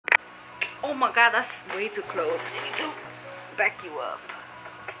Oh my god, that's way too close. I need to back you up.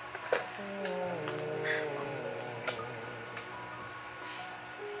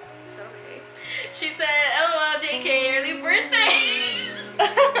 Is that okay? She said, LOL, JK, early birthday.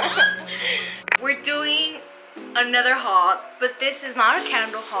 We're doing another haul, but this is not a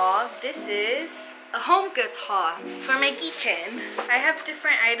candle haul. This is a home goods haul for my kitchen. I have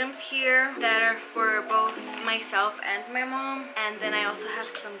different items here that are for both myself and my mom, and then I also have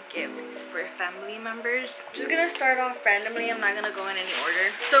some gifts for family members. Just gonna start off randomly. I'm not gonna go in any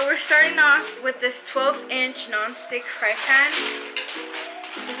order. So we're starting off with this 12-inch non-stick fry pan.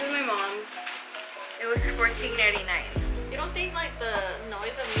 This is my mom's. It was $14.99. You don't think like the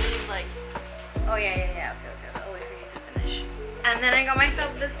noise of me like... Oh yeah, okay. I'll wait for you to finish. And then I got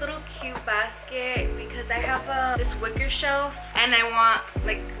myself this little cute basket because I have this wicker shelf and I want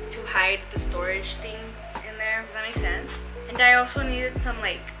like to hide the storage things in there. Does that make sense? And I also needed some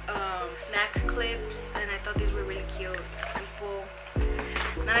like snack clips, and I thought these were really cute, simple.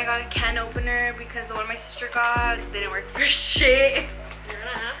 And then I got a can opener because the one my sister got didn't work for shit.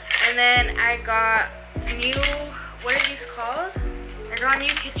 And then I got new, what are these called? I got new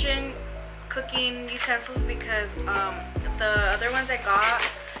kitchen cooking utensils because the other ones I got,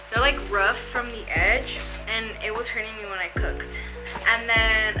 they're like rough from the edge and it was hurting me when I cooked. And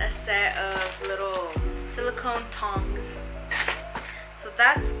then a set of little silicone tongs. So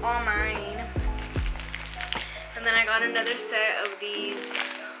that's all mine. And then I got another set of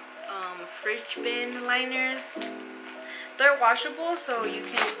these fridge bin liners. They're washable, so you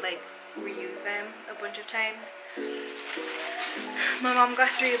can like reuse them a bunch of times. My mom got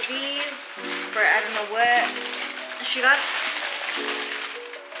 3 of these for I don't know what. She got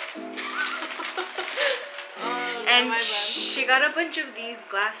and she got a bunch of these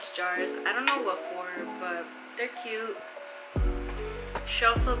glass jars. I don't know what for, but they're cute. She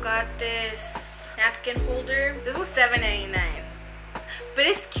also got this napkin holder. This was $7.99, but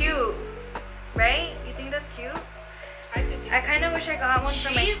it's cute, right? You think that's cute? I kind of wish I got one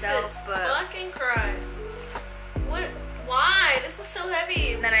for myself, but fucking Christ. What? Why? This is so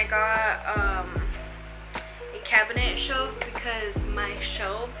heavy. And then I got a cabinet shelf because my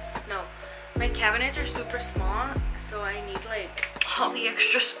cabinets are super small, so I need like all the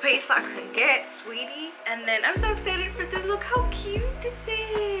extra space I can get, sweetie. And then I'm so excited for this. Look how cute this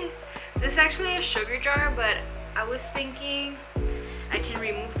is. This is actually a sugar jar, but I was thinking I can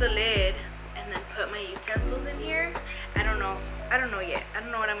remove the lid and then put my utensils in here. I don't know yet. I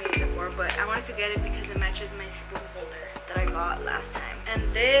don't know what I'm gonna use it for, but I wanted to get it because it matches my spoon holder that I got last time.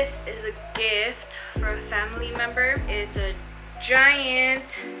 And this is a gift for a family member. It's a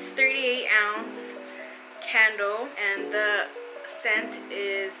giant 38-ounce candle, and the scent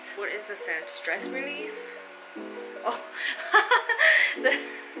is, what is the scent? Stress relief? Oh,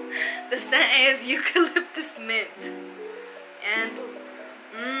 the scent is eucalyptus mint. And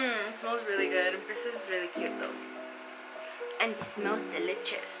it smells really good. This is really cute though. And it smells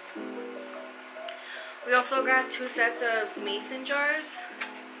delicious. We also got 2 sets of mason jars.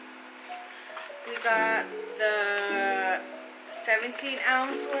 We got the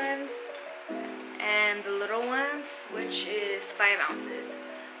 17-ounce ones and the little ones, which is 5 ounces.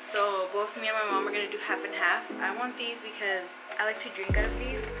 So both me and my mom are gonna do half and half. I want these because I like to drink out of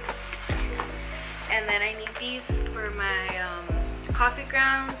these. And then I need these for my coffee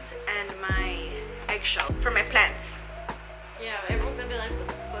grounds and my eggshell for my plants. Yeah, everyone's gonna be like, what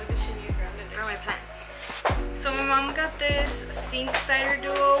the fuck does she need grounded for my plants? So my mom got this sink cider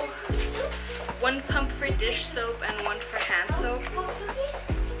duo, 1 pump for dish soap and 1 for hand soap.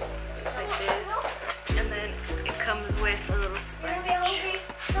 Just like this. And then it comes with a little sponge.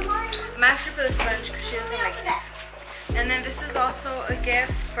 I'm asking for the sponge because she doesn't like this. And then this is also a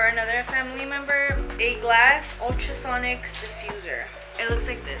gift for another family member, a glass ultrasonic diffuser. It looks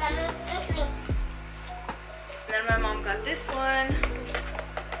like this. And then my mom got this one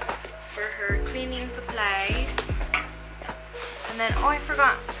for her cleaning supplies. And then, oh I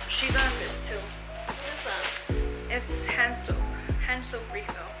forgot, she got this too. What is that? It's hand soap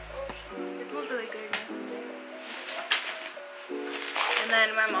refill. It smells really good. And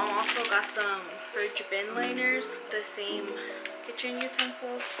then my mom also got some fridge bin liners, the same kitchen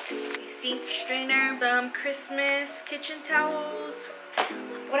utensils, a sink strainer, some Christmas kitchen towels.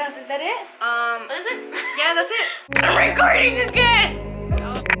 What else? Is that it? What is it? Yeah, that's it. I'm recording again.